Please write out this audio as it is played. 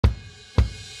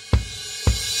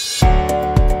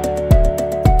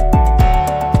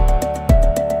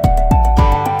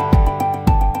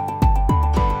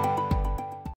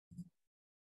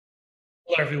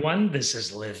everyone. This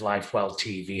is Live Life Well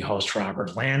TV host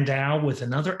Robert Landau with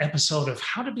another episode of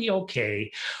How to Be Okay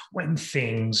When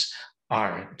Things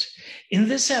Aren't. In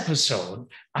this episode,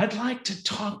 I'd like to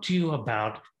talk to you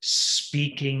about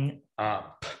speaking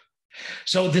up.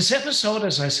 So, this episode,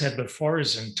 as I said before,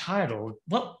 is entitled,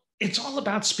 well, it's all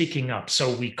about speaking up.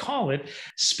 So, we call it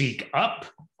Speak Up,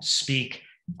 Speak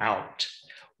Out.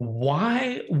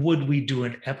 Why would we do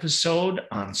an episode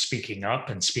on speaking up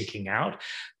and speaking out?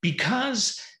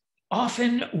 Because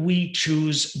often we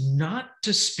choose not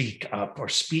to speak up or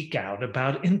speak out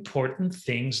about important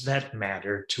things that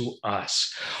matter to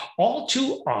us. All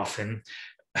too often,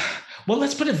 well,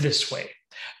 let's put it this way.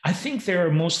 I think there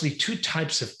are mostly two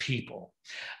types of people.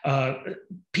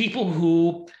 People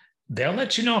who they'll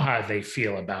let you know how they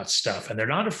feel about stuff, and they're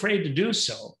not afraid to do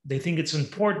so. They think it's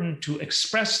important to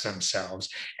express themselves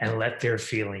and let their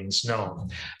feelings known,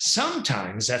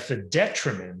 sometimes at the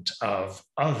detriment of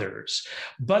others.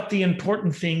 But the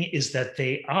important thing is that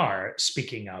they are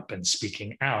speaking up and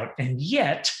speaking out. And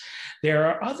yet, there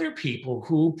are other people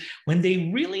who, when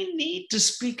they really need to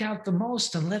speak out the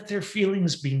most and let their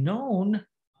feelings be known,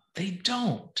 they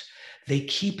don't. They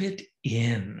keep it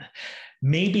in.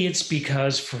 Maybe it's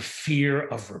because for fear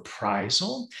of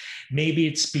reprisal. Maybe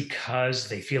it's because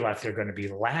they feel like they're going to be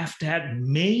laughed at.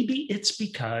 Maybe it's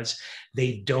because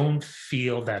they don't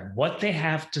feel that what they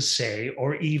have to say,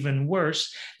 or even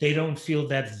worse, they don't feel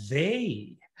that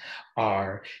they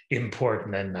are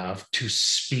important enough to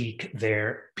speak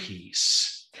their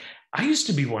piece. I used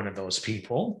to be one of those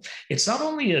people. It's not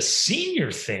only a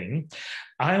senior thing.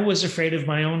 I was afraid of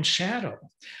my own shadow.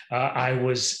 I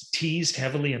was teased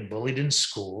heavily and bullied in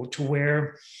school to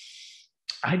where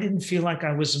I didn't feel like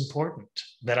I was important,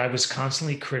 that I was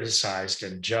constantly criticized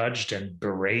and judged and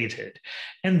berated.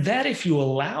 And that, if you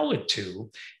allow it to,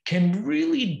 can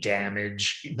really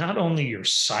damage not only your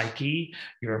psyche,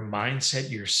 your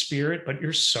mindset, your spirit, but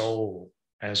your soul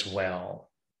as well.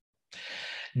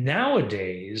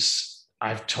 Nowadays,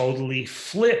 I've totally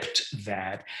flipped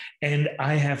that, and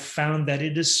I have found that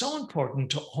it is so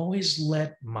important to always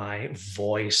let my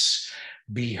voice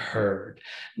be heard.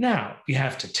 Now, you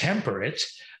have to temper it.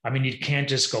 I mean, you can't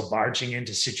just go barging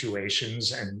into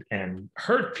situations and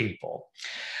hurt people.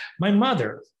 My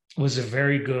mother was a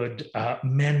very good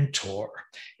mentor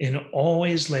in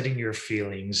always letting your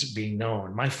feelings be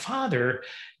known. My father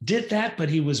did that, but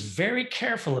he was very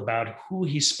careful about who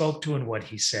he spoke to and what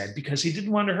he said because he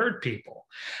didn't want to hurt people.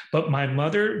 But my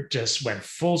mother just went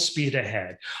full speed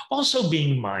ahead, also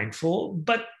being mindful,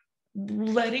 but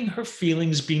letting her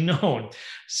feelings be known.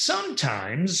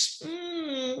 Sometimes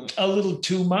a little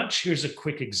too much. Here's a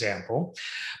quick example.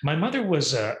 My mother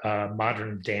was a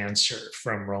modern dancer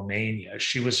from Romania.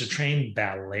 She was a trained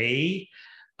ballet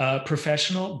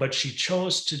professional, but she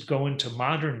chose to go into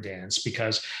modern dance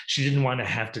because she didn't want to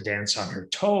have to dance on her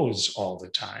toes all the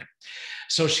time.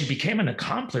 So she became an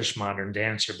accomplished modern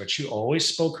dancer, but she always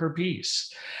spoke her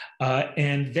piece.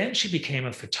 And then she became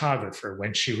a photographer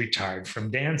when she retired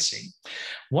from dancing.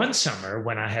 One summer,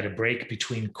 when I had a break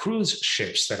between cruise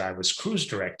ships that I was cruise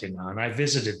directing on, I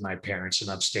visited my parents in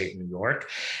upstate New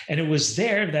York. And it was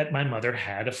there that my mother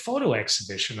had a photo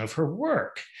exhibition of her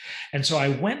work. And so I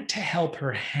went to help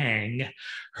her hang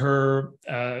her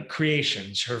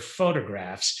creations, her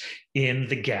photographs, in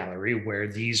the gallery where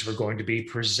these were going to be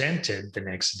presented the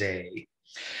next day.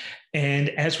 And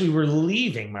as we were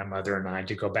leaving, my mother and I,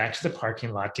 to go back to the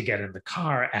parking lot to get in the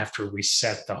car after we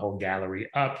set the whole gallery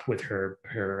up with her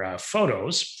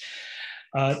photos,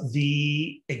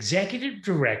 the executive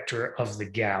director of the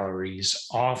gallery's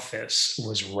office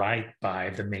was right by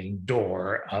the main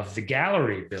door of the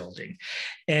gallery building.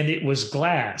 And it was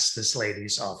glass, this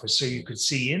lady's office, so you could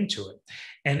see into it.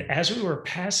 And as we were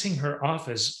passing her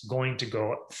office, going to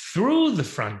go through the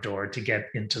front door to get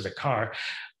into the car,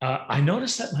 I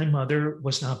noticed that my mother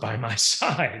was not by my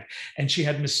side, and she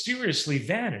had mysteriously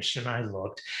vanished. And I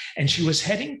looked, and she was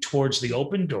heading towards the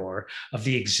open door of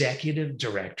the executive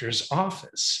director's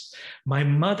office. My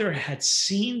mother had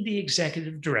seen the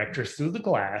executive director through the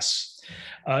glass,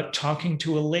 talking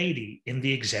to a lady in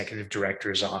the executive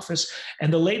director's office,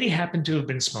 and the lady happened to have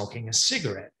been smoking a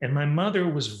cigarette, and my mother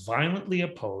was violently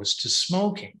opposed to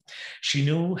smoking. She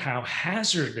knew how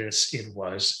hazardous it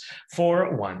was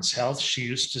for one's health. She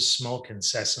used to smoke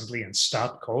incessantly and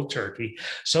stopped cold turkey.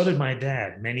 So did my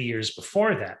dad many years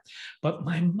before that. But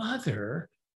my mother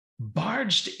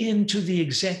barged into the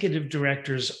executive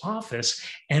director's office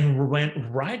and went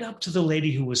right up to the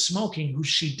lady who was smoking, who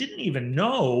she didn't even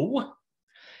know,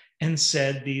 and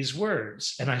said these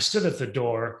words. And I stood at the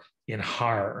door in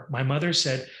horror. My mother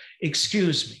said,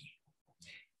 "Excuse me,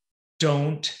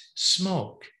 don't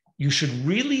smoke. you should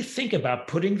really think about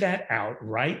putting that out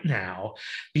right now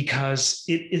because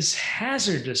it is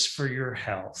hazardous for your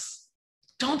health.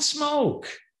 Don't smoke.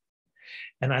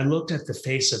 And I looked at the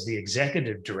face of the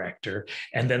executive director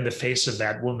and then the face of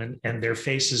that woman, and their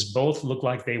faces both looked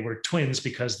like they were twins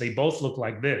because they both look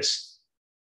like this.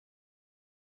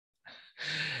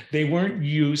 They weren't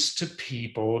used to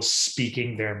people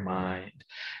speaking their mind.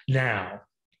 Now,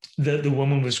 the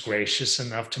woman was gracious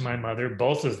enough to my mother,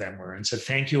 both of them were, and said,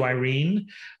 "Thank you, Irene.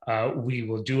 We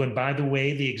will do." And by the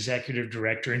way, the executive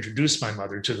director introduced my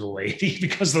mother to the lady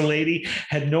because the lady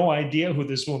had no idea who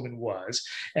this woman was.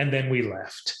 And then we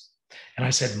left. And I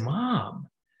said, "Mom,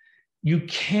 you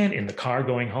can't," in the car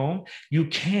going home, "you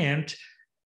can't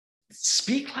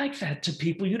speak like that to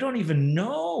people you don't even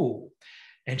know."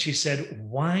 And she said,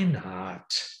 "Why not?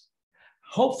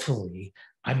 Hopefully,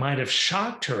 I might have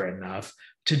shocked her enough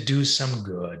to do some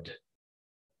good."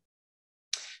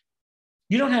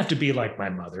 You don't have to be like my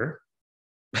mother.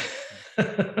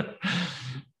 I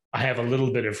have a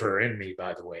little bit of her in me,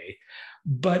 by the way.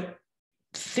 But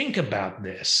think about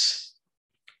this.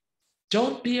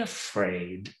 Don't be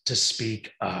afraid to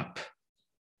speak up.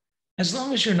 As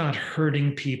long as you're not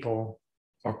hurting people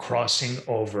or crossing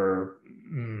over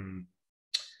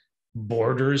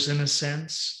borders, in a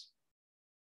sense,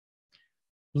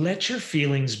 let your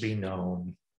feelings be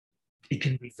known. It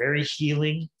can be very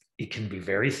healing. It can be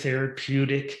very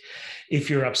therapeutic. If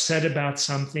you're upset about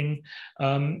something,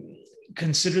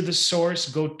 consider the source,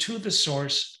 go to the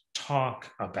source,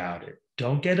 talk about it.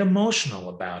 Don't get emotional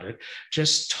about it.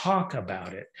 Just talk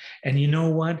about it. And you know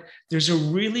what? There's a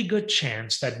really good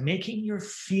chance that making your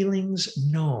feelings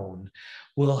known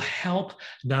will help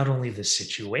not only the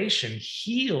situation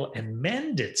heal and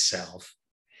mend itself,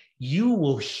 you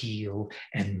will heal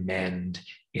and mend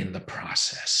in the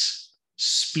process.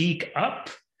 Speak up,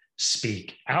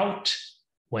 speak out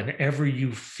whenever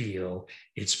you feel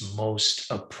it's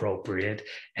most appropriate,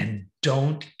 and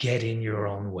don't get in your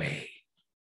own way.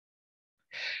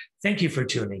 Thank you for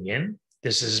tuning in.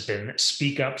 This has been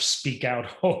Speak Up, Speak Out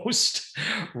host,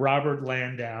 Robert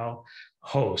Landau,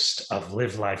 host of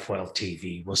Live Life Well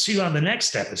TV. We'll see you on the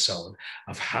next episode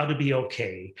of How to Be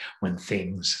Okay When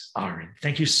Things Aren't.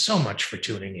 Thank you so much for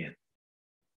tuning in.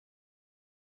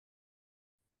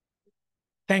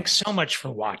 Thanks so much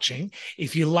for watching.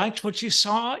 If you liked what you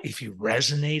saw, if you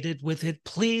resonated with it,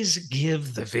 please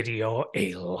give the video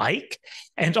a like.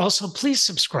 And also, please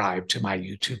subscribe to my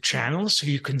YouTube channel so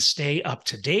you can stay up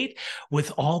to date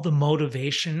with all the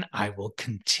motivation I will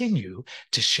continue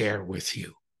to share with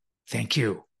you. Thank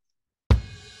you.